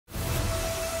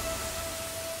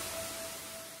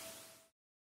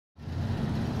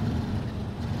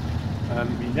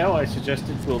I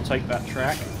suggested we'll take that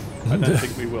track. I don't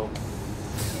think we will.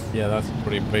 Yeah, that's a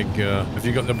pretty big... have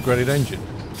you got an upgraded engine?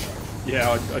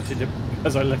 Yeah, I did it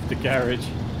as I left the garage.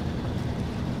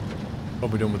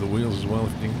 Probably done with the wheels as well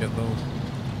if you didn't get those.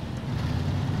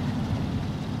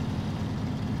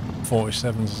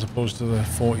 47s as opposed to the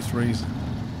 43s.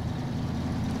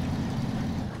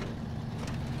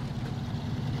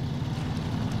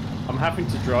 I'm having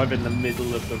to drive in the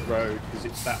middle of the road because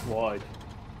it's that wide.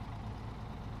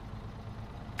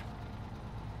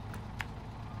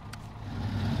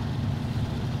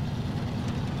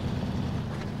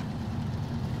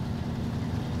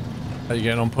 How you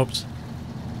getting on, Pups?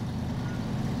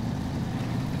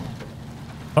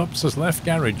 Pups has left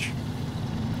garage.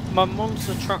 My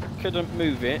monster truck couldn't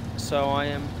move it, so I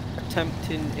am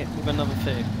attempting it with another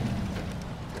thing.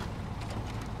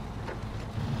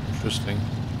 Interesting.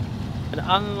 And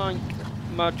unlike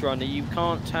Mud Runner, you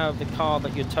can't tell the car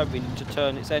that you're towing to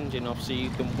turn its engine off so you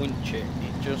can winch it.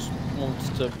 It just wants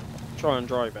to try and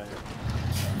drive it.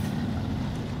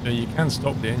 Yeah, you can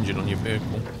stop the engine on your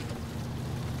vehicle.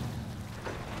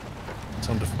 It's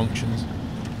under functions.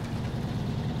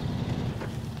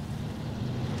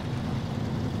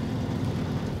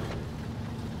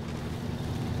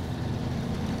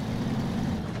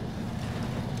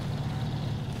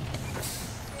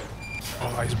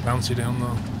 Oh, he's bouncy down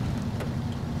though.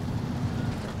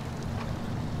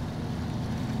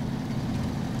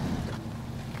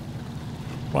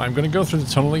 Right, I'm going to go through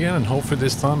the tunnel again and hopefully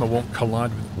this time I won't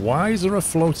collide with... Why is there a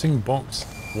floating box?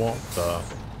 What the...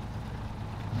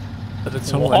 At the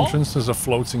tunnel entrance there's a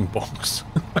floating box.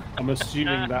 I'm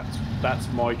assuming that's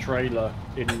my trailer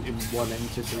in one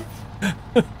entity.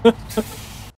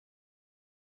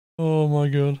 Oh my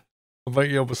god. I bet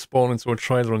you'll spawn into a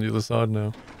trailer on the other side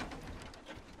now.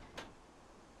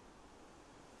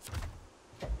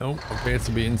 No, appear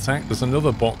to be intact. There's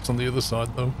another box on the other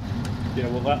side though. Yeah,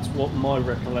 well that's what my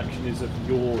recollection is of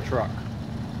your truck.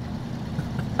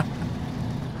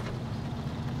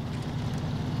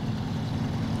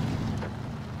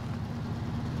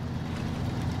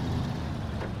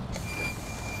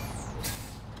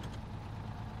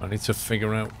 I need to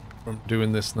figure out from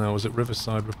doing this now. Is it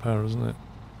Riverside Repair, isn't it?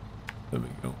 There we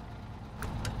go.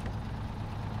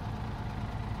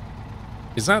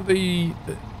 Is that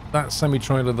that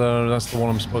semi-trailer there? That's the one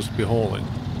I'm supposed to be hauling.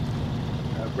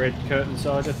 Red curtain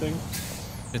side, I think.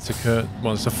 It's a curtain.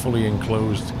 Well, it's a fully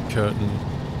enclosed curtain.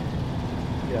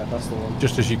 Yeah, that's the one.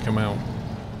 Just as you come out.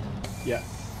 Yeah.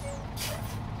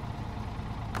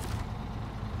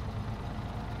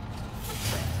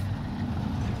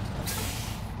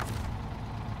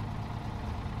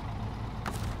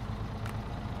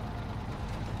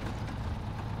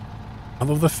 I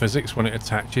love the physics when it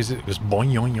attaches. It just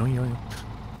boing, yoing, yoing, yoing.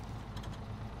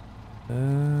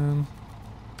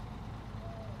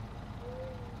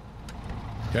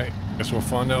 Okay, guess we'll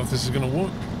find out if this is going to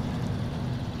work.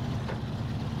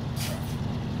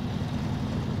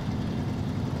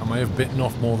 I may have bitten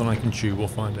off more than I can chew. We'll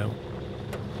find out.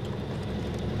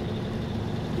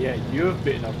 Yeah, you have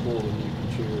bitten off more than you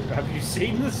can chew. Have you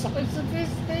seen the size of this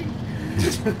thing?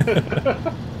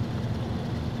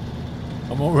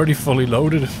 I'm already fully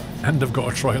loaded and I've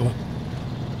got a trailer.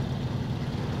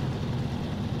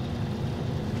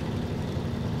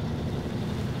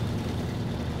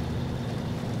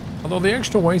 Although the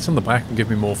extra weight on the back can give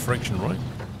me more friction, right?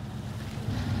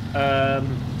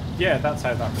 Yeah, that's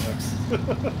how that works.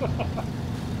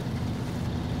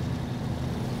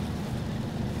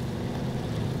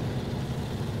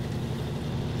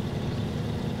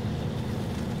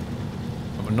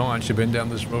 I've not actually been down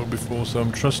this road before, so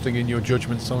I'm trusting in your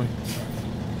judgment, Simon.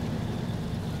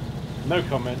 No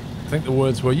comment. I think the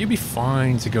words were, you'd be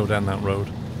fine to go down that road.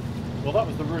 Well, that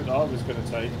was the route that I was going to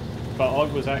take, but I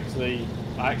was actually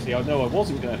I know I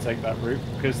wasn't going to take that route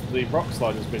because the rock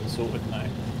slide has been sorted now.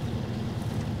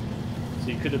 So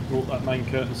you could have brought that main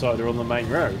curtain sider on the main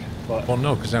road, but... Well,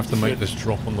 no, because I have to make this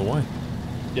drop on the way.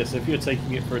 Yeah, so if you're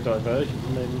taking it for a diversion,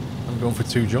 then... I'm going for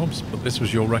 2 jobs, but this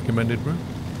was your recommended route.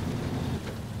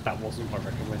 That wasn't my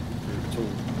recommended route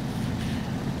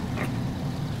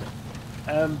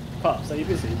at all. Pups, are you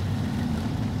busy?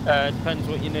 Depends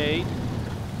what you need.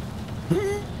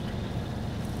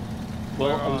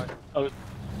 Well,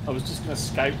 I was just going to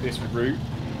scout this route,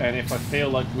 and if I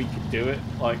feel like we could do it,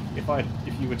 like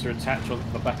if you were to attach on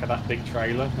the back of that big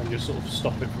trailer and just sort of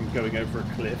stop it from going over a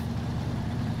cliff.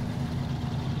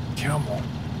 Come on.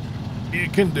 You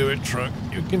can do it, truck.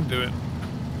 You can do it.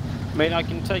 I mean, I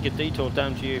can take a detour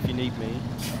down to you if you need me.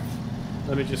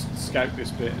 Let me just scout this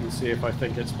bit and see if I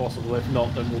think it's possible. If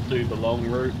not, then we'll do the long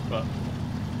route, but...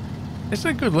 It's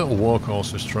a good little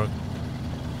workhorse, this truck.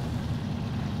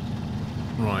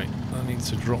 Right, I need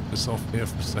to drop this off here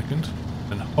for a second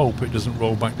and hope it doesn't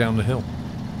roll back down the hill.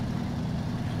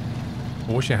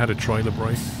 I wish I had a trailer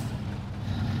brake.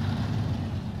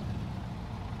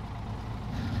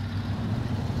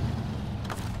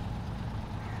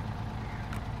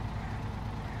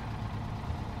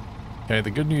 Okay, the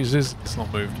good news is it's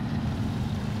not moved.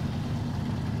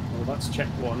 Well, that's check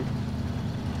one.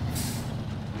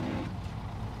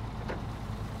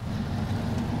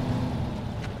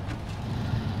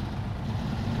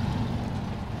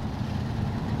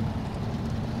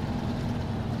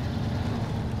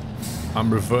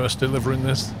 I'm reverse delivering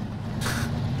this.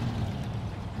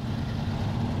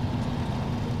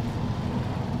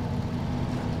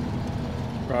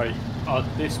 Right,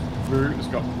 this route has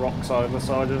got rocks either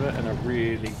side of it and a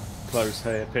really close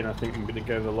hairpin. I think I'm going to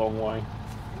go the long way.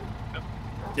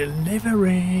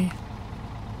 Delivery!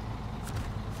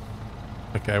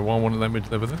 Okay, one won't let me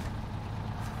deliver this.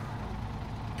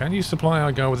 Can you supply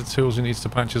our guy with the tools he needs to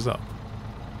patch us up?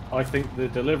 I think the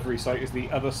delivery site is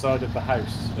the other side of the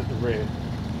house at the rear.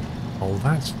 Oh,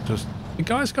 that's just... The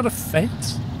guy's got a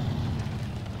fence?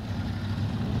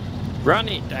 Run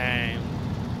it down.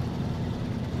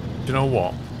 Do you know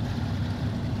what?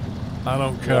 I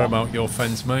don't care about your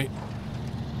fence, mate.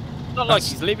 Not like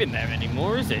he's living there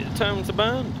anymore, is it? The town's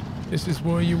abandoned. This is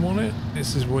where you want it.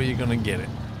 This is where you're gonna get it.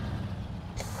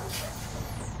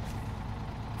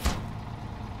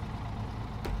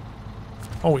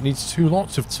 Oh, it needs 2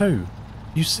 lots of 2.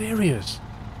 You serious?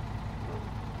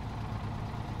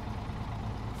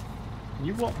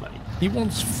 You what, mate? He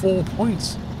wants 4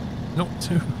 points, not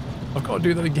 2. I've got to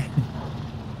do that again.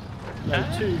 No,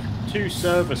 two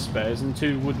server spares and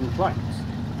 2 wooden planks.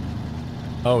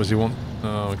 Oh, does he want...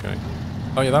 Oh, okay.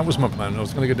 Oh, yeah, that was my plan. I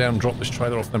was going to go down, drop this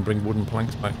trailer off, then bring wooden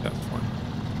planks back. That's fine.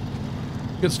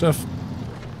 Good stuff.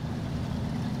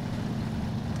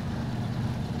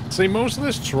 See, most of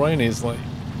this terrain is like...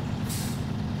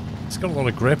 It's got a lot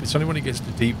of grip. It's only when it gets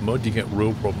to deep mud you get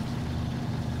real problems.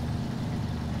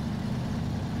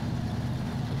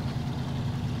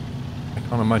 I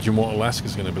can't imagine what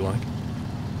Alaska's going to be like.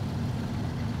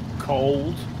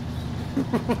 Cold.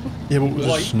 Yeah, but with the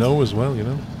White. snow as well, you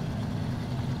know?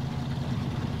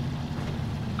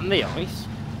 And the ice.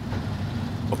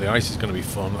 Well, the ice is going to be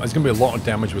fun. There's going to be a lot of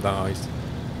damage with that ice.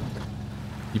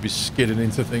 You'd be skidding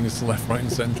into things left, right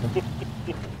and centre.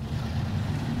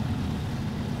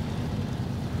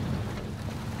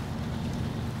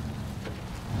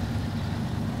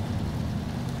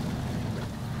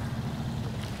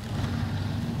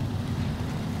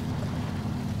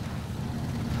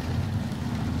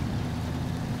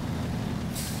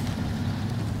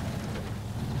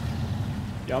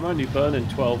 Yeah, I'm only burning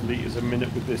 12 litres a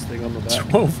minute with this thing on the back.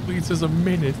 12 litres a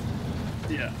minute.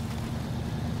 Yeah.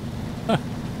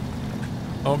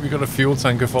 Oh, you got a fuel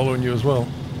tanker following you as well.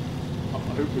 I'm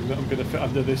hoping that I'm going to fit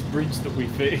under this bridge that we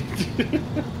fitted.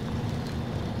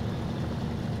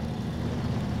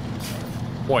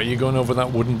 What, are you going over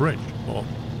that wooden bridge? Or?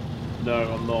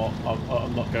 No, I'm not.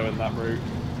 I'm not going that route.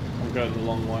 I'm going the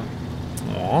long way.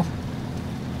 Aww.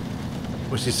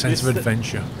 What's your sense of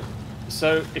adventure?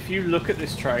 So, if you look at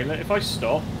this trailer, if I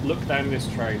stop, look down this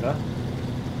trailer,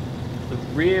 the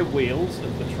rear wheels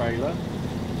of the trailer,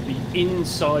 the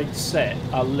inside set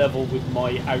are level with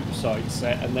my outside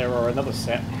set, and there are another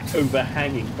set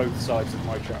overhanging both sides of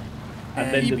my truck.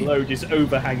 And then the load is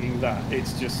overhanging that.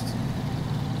 It's just...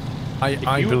 I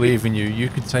believe in you. You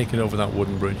could take it over that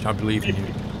wooden bridge. I believe in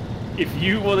you. If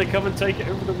you want to come and take it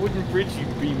over the wooden bridge, you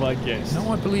can be my guest. No,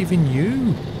 I believe in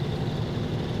you.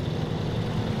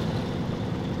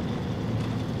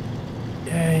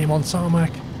 Yay, I'm on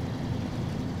tarmac.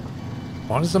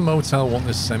 Why does the motel want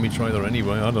this semi-trailer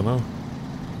anyway? I don't know.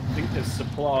 I think there's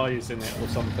supplies in it or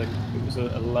something. It was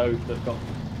a load that got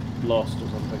lost or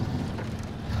something.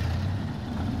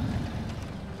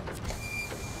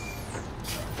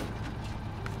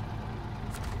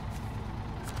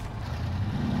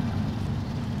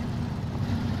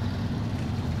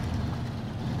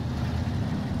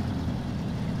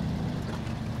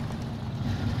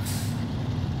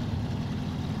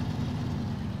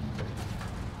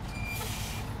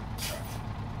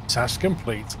 Task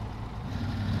complete.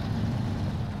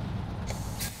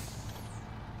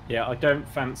 Yeah, I don't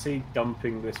fancy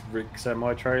dumping this rig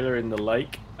semi-trailer in the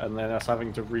lake and then us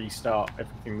having to restart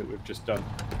everything that we've just done.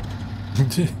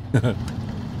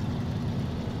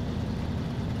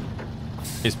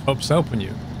 Is Pups helping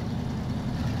you?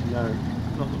 No,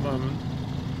 not at the moment.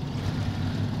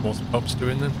 What's Pups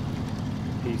doing then?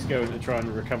 He's going to try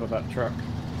and recover that truck.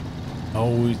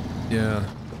 Oh, yeah.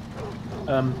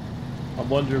 I'm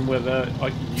wondering whether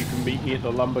you can meet me at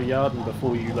the lumber yard and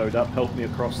before you load up, help me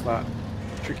across that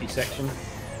tricky section.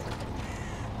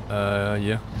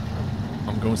 Yeah.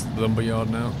 I'm going to the lumber yard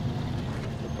now.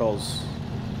 Because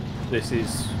this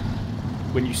is,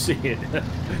 when you see it,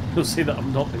 you'll see that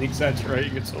I'm not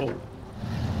exaggerating at all.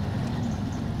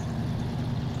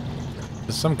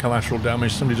 There's some collateral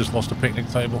damage. Somebody just lost a picnic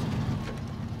table.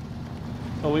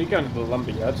 Oh, well, you're going to the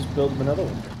lumber yard, just build them another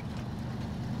one.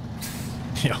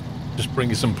 Yeah, just bring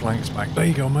you some planks back. There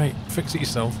you go, mate. Fix it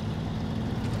yourself.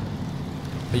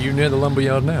 Are you near the lumber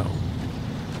yard now?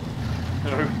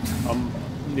 No, I'm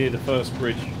near the first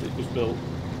bridge that was built.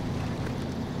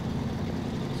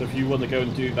 So if you want to go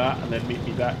and do that and then meet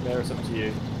me back there, it's up to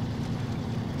you.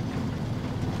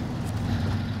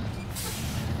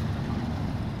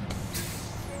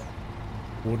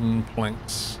 Wooden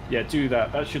planks. Yeah, do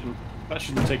that. That shouldn't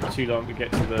take you too long to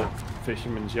get to the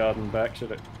fisherman's yard and back,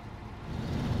 should it?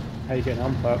 How you getting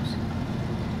on, pups?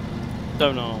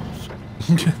 Don't ask.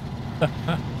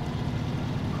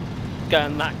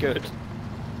 Getting that good.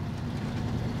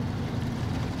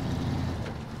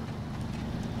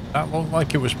 That looked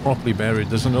like it was properly buried.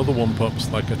 There's another one, pups,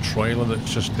 like a trailer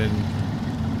that's just in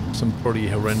some pretty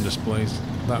horrendous place.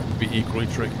 That would be equally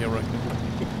tricky, I reckon.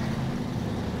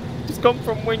 It's gone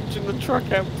from winching the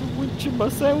truck out to winching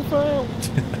myself out.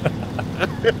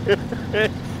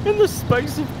 In the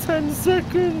space of 10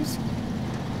 seconds.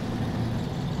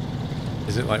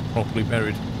 Is it like properly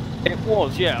buried? It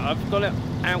was, yeah. I've got it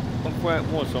out of where it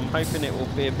was, so I'm hoping it will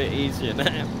be a bit easier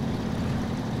now.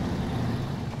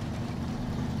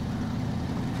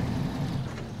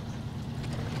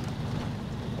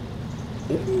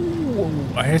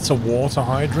 Ooh, I hit a water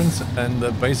hydrant and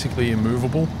they're basically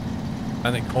immovable.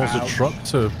 And it caused a truck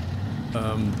to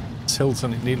tilt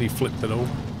and it nearly flipped it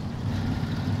over.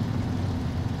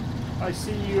 I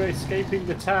see you escaping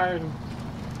the town.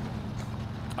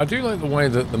 I do like the way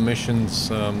that the missions,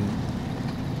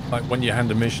 like when you hand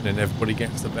a mission in, everybody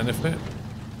gets the benefit.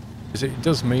 Because it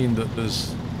does mean that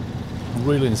there's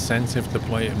real incentive to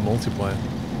play it in multiplayer.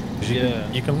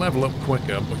 Because you can level up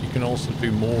quicker, but you can also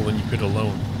do more than you could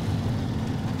alone.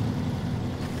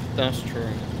 That's true.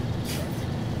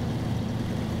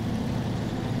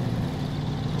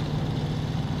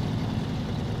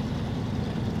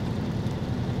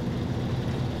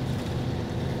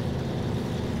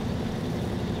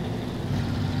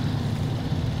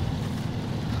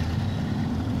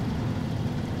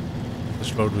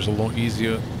 This road was a lot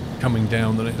easier coming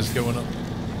down than it is going up.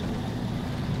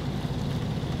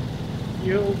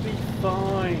 You'll be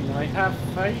fine. I have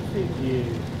faith in you.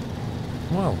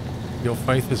 Well, your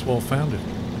faith is well founded.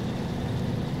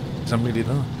 Somebody did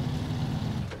that.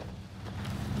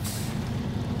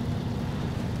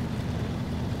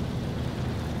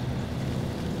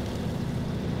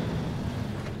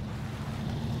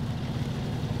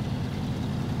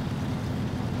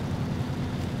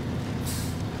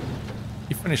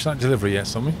 You finished that delivery yet,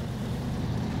 Sammy?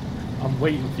 I'm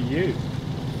waiting for you.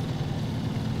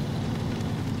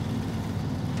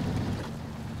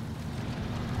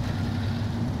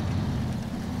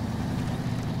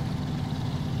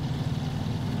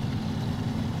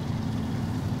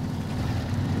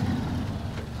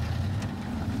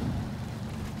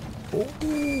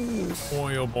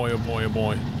 Boy, oh boy, oh boy, oh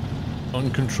boy.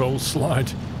 Uncontrolled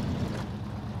slide.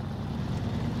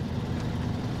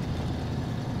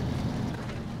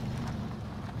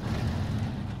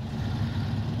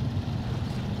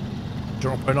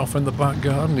 Drop it off in the back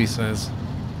garden, he says.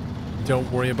 Don't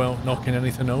worry about knocking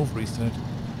anything over, he said.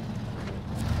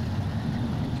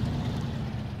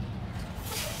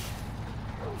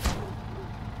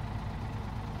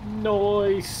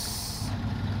 Nice.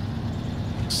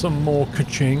 Some more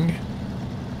ka-ching.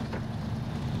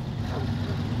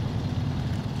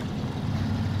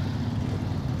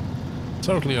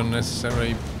 Totally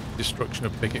unnecessary destruction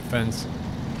of picket fence.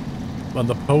 And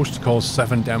the post caused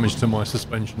 7 damage to my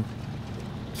suspension.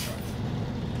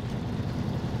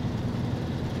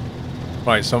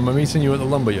 Right, so I'm meeting you at the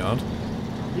lumberyard.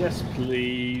 Yes,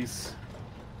 please.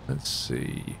 Let's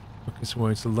see. Okay, so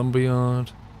where's the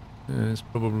lumberyard? It's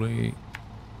probably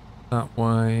that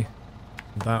way.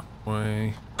 That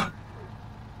way.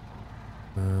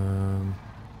 And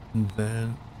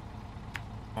then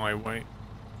highway.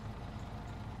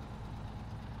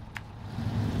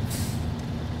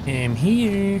 I'm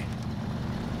here.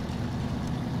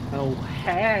 Oh,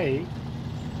 hey.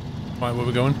 Right, where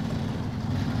we going?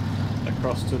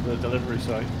 Across to the delivery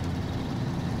site.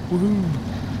 Woohoo!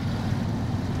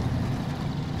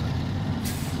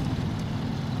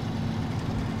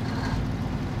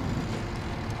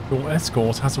 Your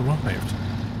escort has arrived.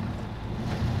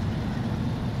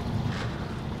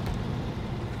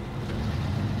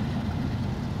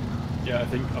 Yeah, I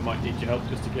think I might need your help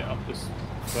just to get up this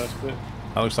first bit.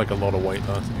 That looks like a lot of weight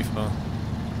though, to be fair.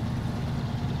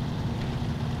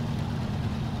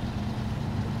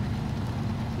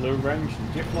 Low range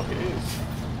and dip like it is.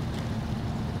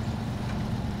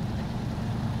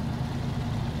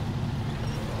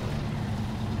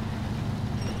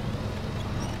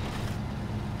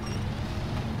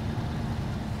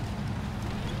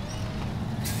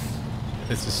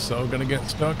 This is so gonna get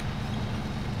stuck.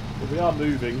 But we are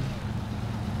moving.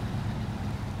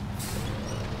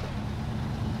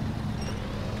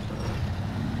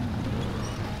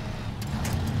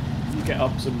 You get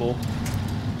up some more.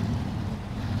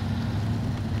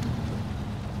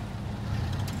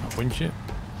 Winch it.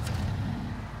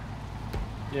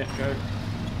 Yeah, go.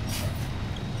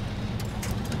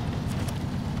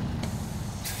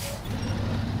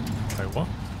 Okay, what?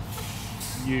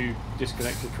 You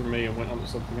disconnected from me and went on to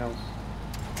something else.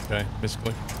 Okay,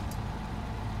 misclick.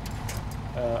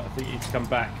 I think you need to come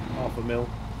back half a mil.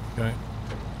 Okay.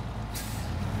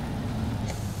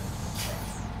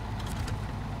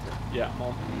 Yeah, I'm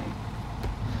on.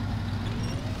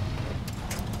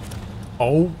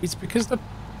 Oh, it's because the...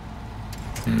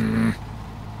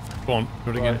 Go on,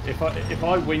 do it again. Right, if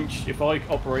I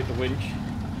operate the winch,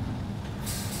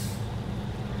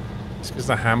 It's because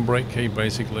the handbrake key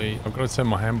basically... I've got to turn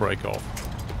my handbrake off.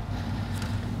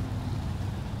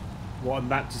 what,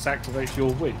 and that disactivates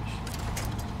your winch.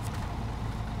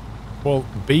 Well,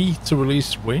 B to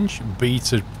release winch, B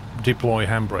to deploy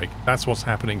handbrake. That's what's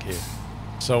happening here.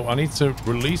 So I need to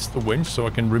release the winch so I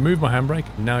can remove my handbrake.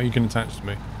 Now you can attach to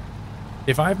me.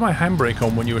 If I have my handbrake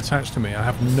on when you attach to me, I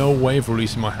have no way of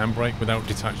releasing my handbrake without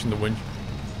detaching the winch.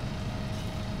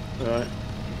 Right.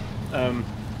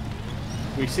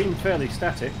 We seem fairly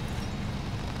static.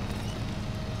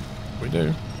 We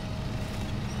do.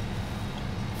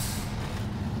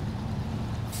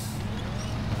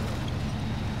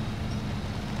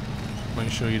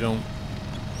 Make sure you don't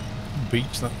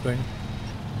beach that thing.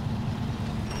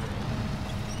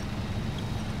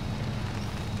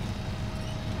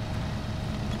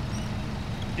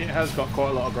 It has got quite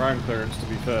a lot of ground clearance, to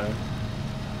be fair.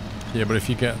 Yeah, but if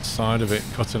you get side of it,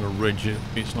 cutting a ridge,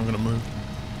 it's not going to move.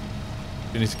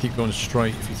 You need to keep going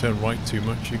straight. If you turn right too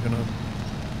much, you're going to...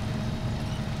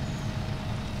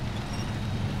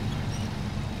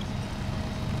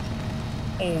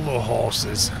 All the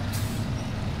horses.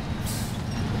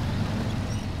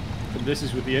 And this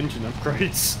is with the engine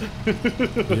upgrades.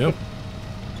 Yep.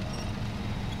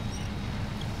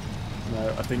 No,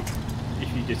 I think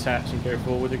if you detach and go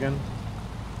forward again.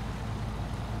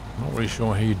 Not really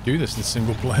sure how you do this in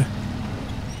single player.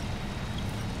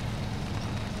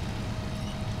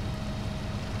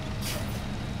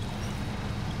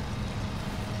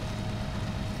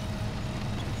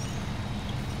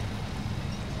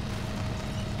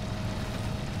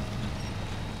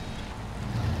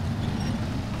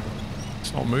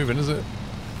 It's not moving, is it?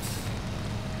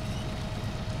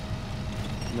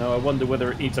 No, I wonder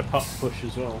whether it needs a pup push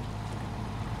as well.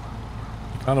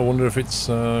 I kind of wonder if it's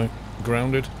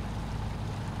grounded.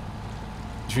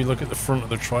 If you look at the front of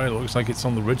the trailer, it looks like it's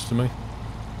on the ridge to me.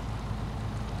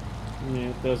 Yeah,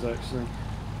 it does actually.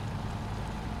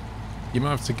 You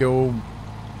might have to go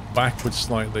backwards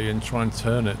slightly and try and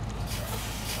turn it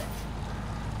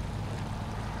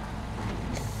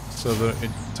so that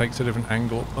it takes a different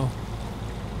angle up there.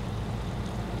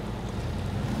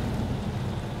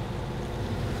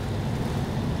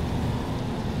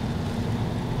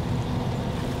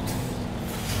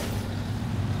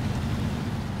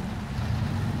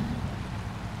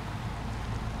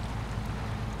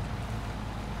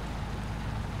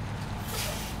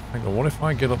 Hang on, what if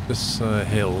I get up this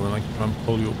hill and I can try and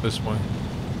pull you up this way?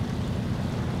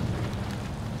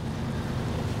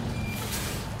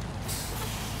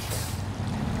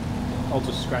 I'll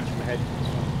just scratch my head.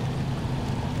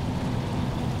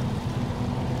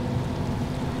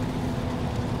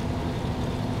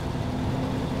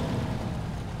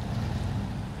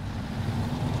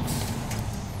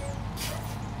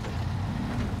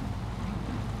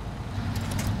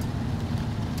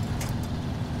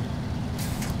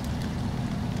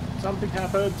 Something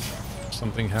happened.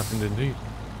 Something happened indeed.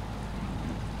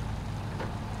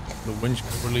 The winch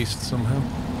got released somehow.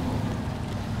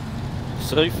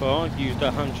 So far, I've used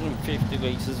 150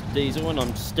 litres of diesel and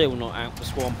I'm still not out the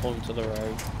swamp onto the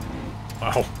road.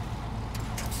 Wow.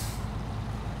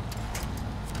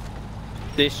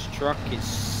 This truck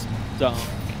is stuck.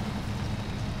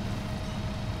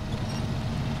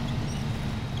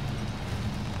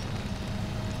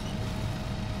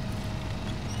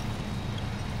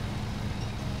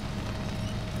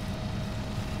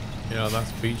 Yeah,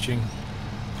 that's beaching.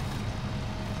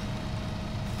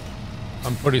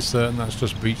 I'm pretty certain that's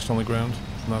just beached on the ground,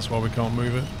 and that's why we can't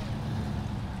move it.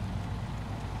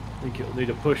 I think it'll need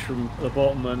a push from the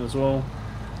bottom then as well.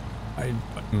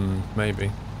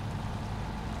 Maybe.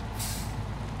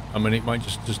 I mean, it might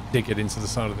just dig it into the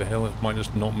side of the hill. It might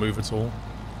just not move at all.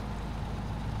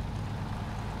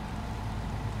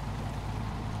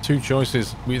 Two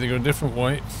choices. We either go a different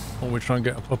way, or we try and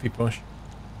get a puppy push.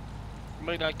 I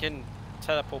mean, I can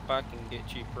teleport back and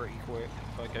get you pretty quick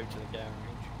if I go to the garage.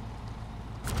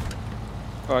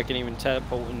 Or I can even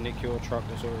teleport and nick your truck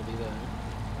that's already there.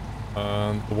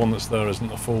 The one that's there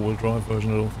isn't a four-wheel drive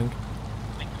version, I don't think.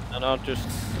 And I'll just,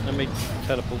 let me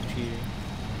teleport to you.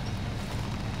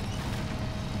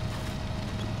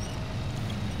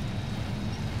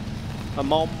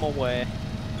 I'm on my way.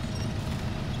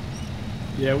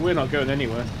 Yeah, we're not going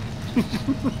anywhere.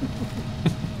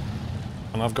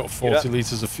 And I've got 40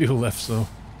 litres of fuel left, so...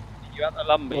 You at the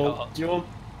lumber Well, yard? do you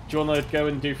want to go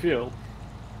and do fuel?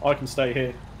 I can stay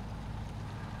here.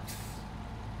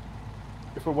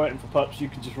 If we're waiting for pups, you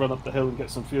can just run up the hill and get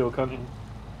some fuel, can't you?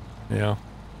 Yeah.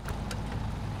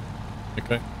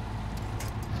 Okay.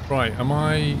 Right, am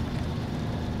I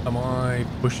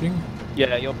pushing?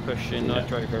 Yeah, you're pushing. Yeah. I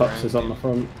drove around. Pups is on the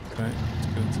front. Okay, let's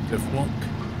go into diff lock.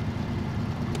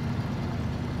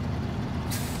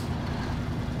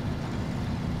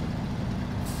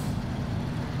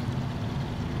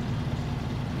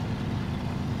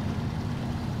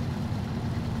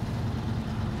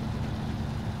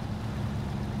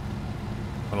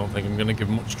 I don't think I'm going to give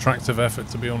much tractive effort,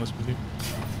 to be honest with you.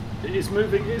 It is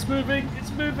moving, it's moving,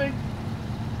 it's moving!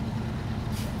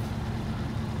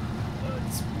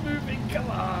 It's moving, come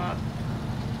on!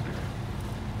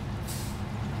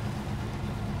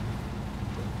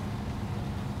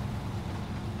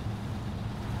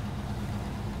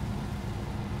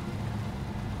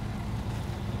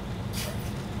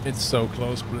 It's so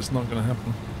close, but it's not going to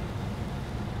happen.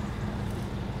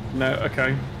 No,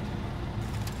 okay.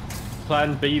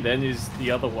 Plan B then is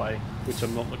the other way, which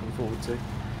I'm not looking forward to.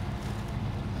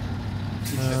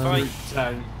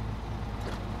 Down.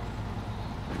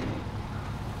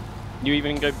 You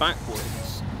even go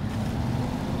backwards?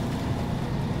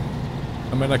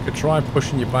 I mean, I could try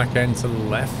pushing your back end to the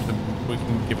left, and we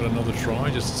can give it another try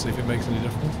just to see if it makes any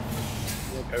difference.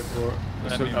 We'll go for it.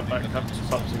 Let's hook that back up to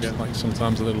pups again. Like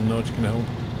sometimes a little nudge can help.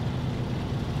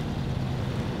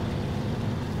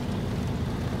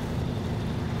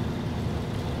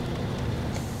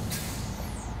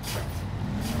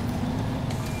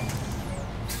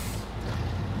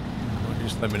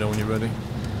 Just let me know when you're ready.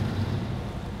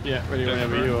 Yeah, ready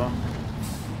whenever you are.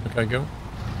 Okay, go.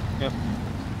 Yep.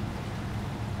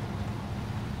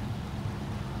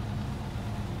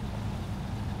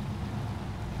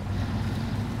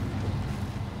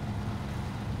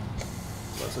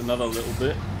 That's another little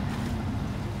bit.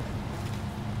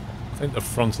 I think the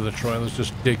front of the trailer's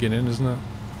just digging in, isn't it?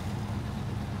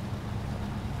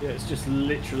 Yeah, it's just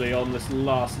literally on this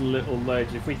last little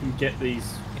ledge. If we can get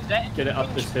these, get it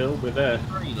up this hill, we're there.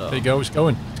 There you go, it's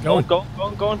going. It's going. Go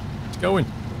on, go on. It's going.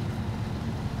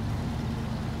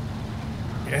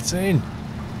 Get in.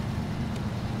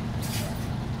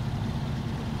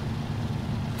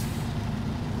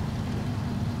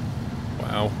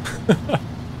 Wow.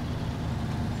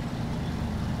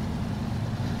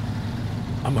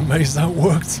 I'm amazed that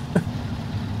worked.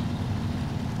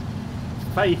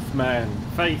 Faith, man,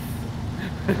 faith.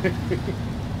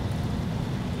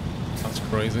 That's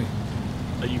crazy.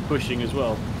 Are you pushing as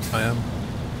well? I am.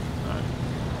 Right.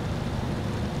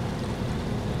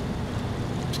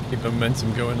 Just keep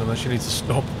momentum going unless you need to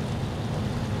stop.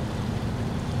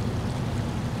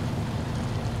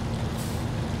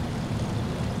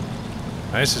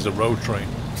 Now, this is a road train.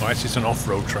 Oh, actually, it's an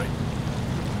off-road train.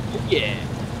 Oh, yeah.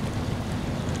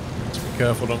 Just be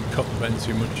careful, don't cut the bend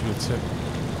too much, you'll tip.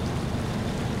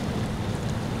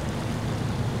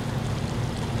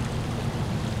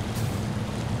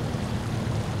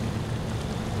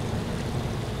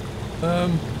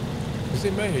 Is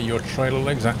it me? Are your trailer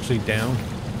legs actually down?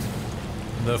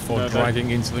 Therefore No, dragging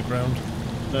into the ground?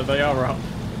 No, they are up.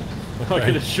 Okay. I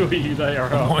can assure you they are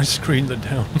On up. my screen they're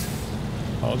down.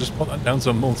 I'll just put that down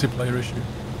to a multiplayer issue.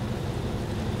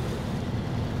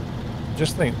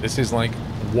 Just think, this is like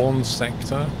one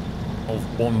sector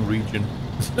of one region.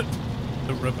 that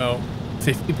we're about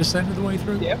 50% of the way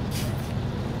through? Yep.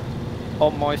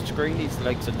 On my screen, his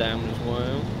legs are down as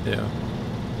well. Yeah.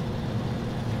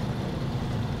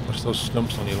 Watch those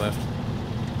stumps on your left.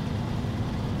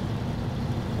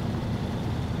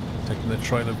 Taking the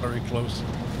trailer very close.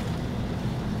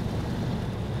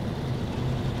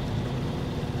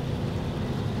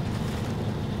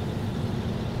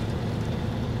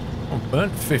 Oh,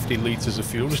 Burnt 50 litres of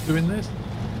fuel just doing this?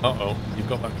 Uh-oh, you've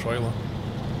got that trailer.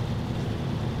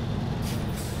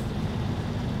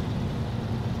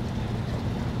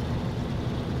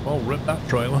 Well, rip that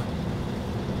trailer.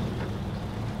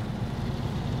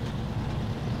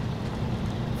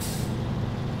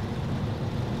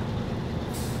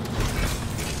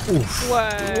 Oof.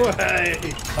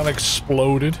 Way. That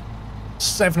exploded.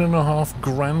 7.5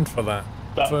 grand for that.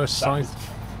 First sight.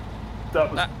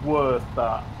 That was worth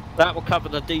that. That will cover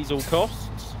the diesel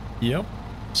costs. Yep.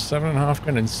 7.5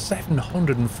 grand and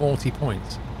 740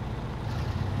 points.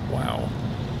 Wow.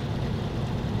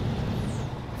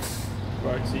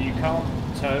 Right, so you can't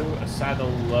tow a saddle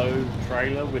low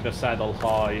trailer with a saddle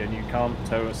high, and you can't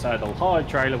tow a saddle high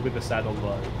trailer with a saddle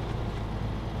low.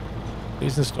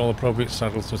 Please install appropriate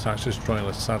saddles to attach this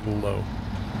trailer, saddle low.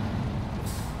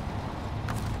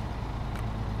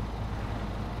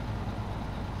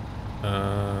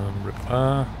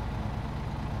 Repair.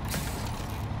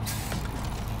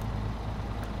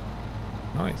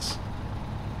 Nice.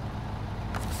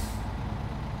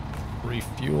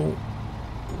 Refuel.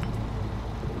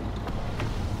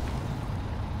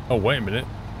 Oh, wait a minute.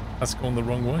 That's going the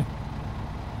wrong way.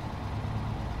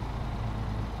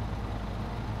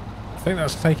 I think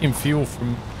that's taking fuel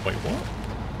from... Wait, what?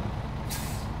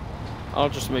 I'll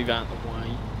just move out of the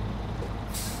way.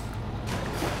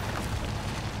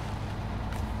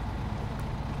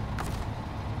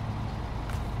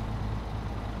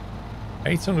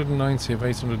 $890 of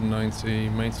 890,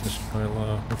 maintenance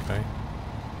trailer, okay.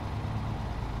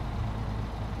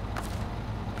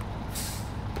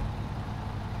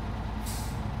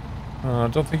 I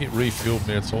don't think it refueled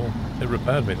me at all. It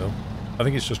repaired me though. I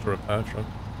think it's just a repair truck.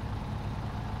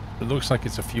 It looks like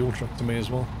it's a fuel truck to me as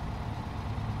well.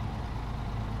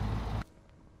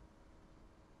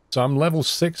 So I'm level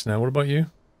 6 now, what about you?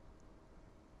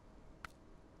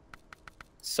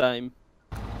 Same.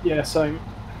 Yeah, same.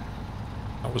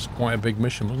 That was quite a big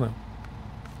mission, wasn't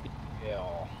it?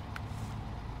 Yeah.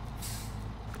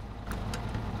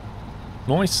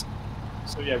 Nice.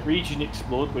 So yeah, region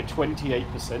explored. We're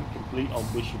 28% complete on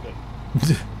Michigan.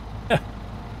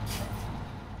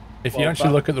 If you actually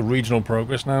look at the regional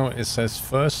progress now, it says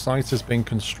first site has been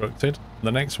constructed.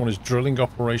 The next one is drilling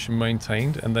operation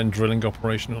maintained, and then drilling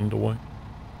operation underway.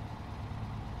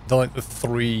 They're like the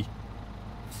 3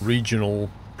 regional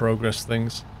progress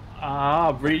things.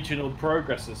 Ah, regional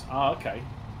progresses. Ah, okay.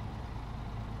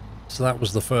 So that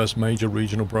was the first major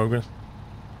regional progress.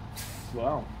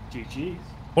 Wow, GG's.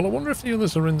 Well, I wonder if the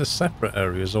others are in the separate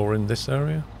areas or in this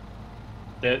area.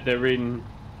 They're in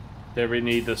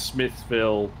either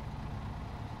Smithville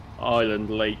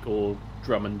Island, Lake, or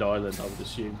Drummond Island, I would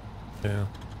assume. Yeah.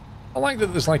 I like that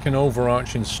there's like an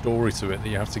overarching story to it that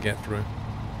you have to get through.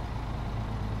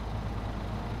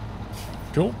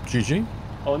 Cool, GG.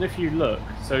 Oh, and if you look,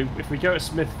 so if we go to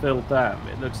Smithville Dam,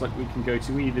 it looks like we can go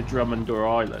to either Drummond or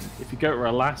Island. If you go to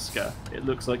Alaska, it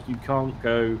looks like you can't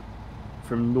go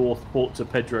from Northport to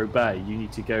Pedro Bay. You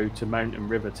need to go to Mountain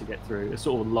River to get through. There's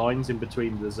sort of lines in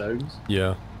between the zones.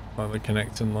 Yeah, like the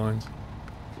connecting lines.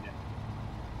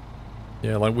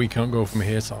 Yeah, like we can't go from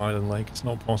here to Island Lake. It's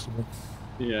not possible.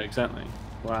 Yeah, exactly.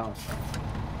 Wow.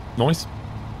 Nice.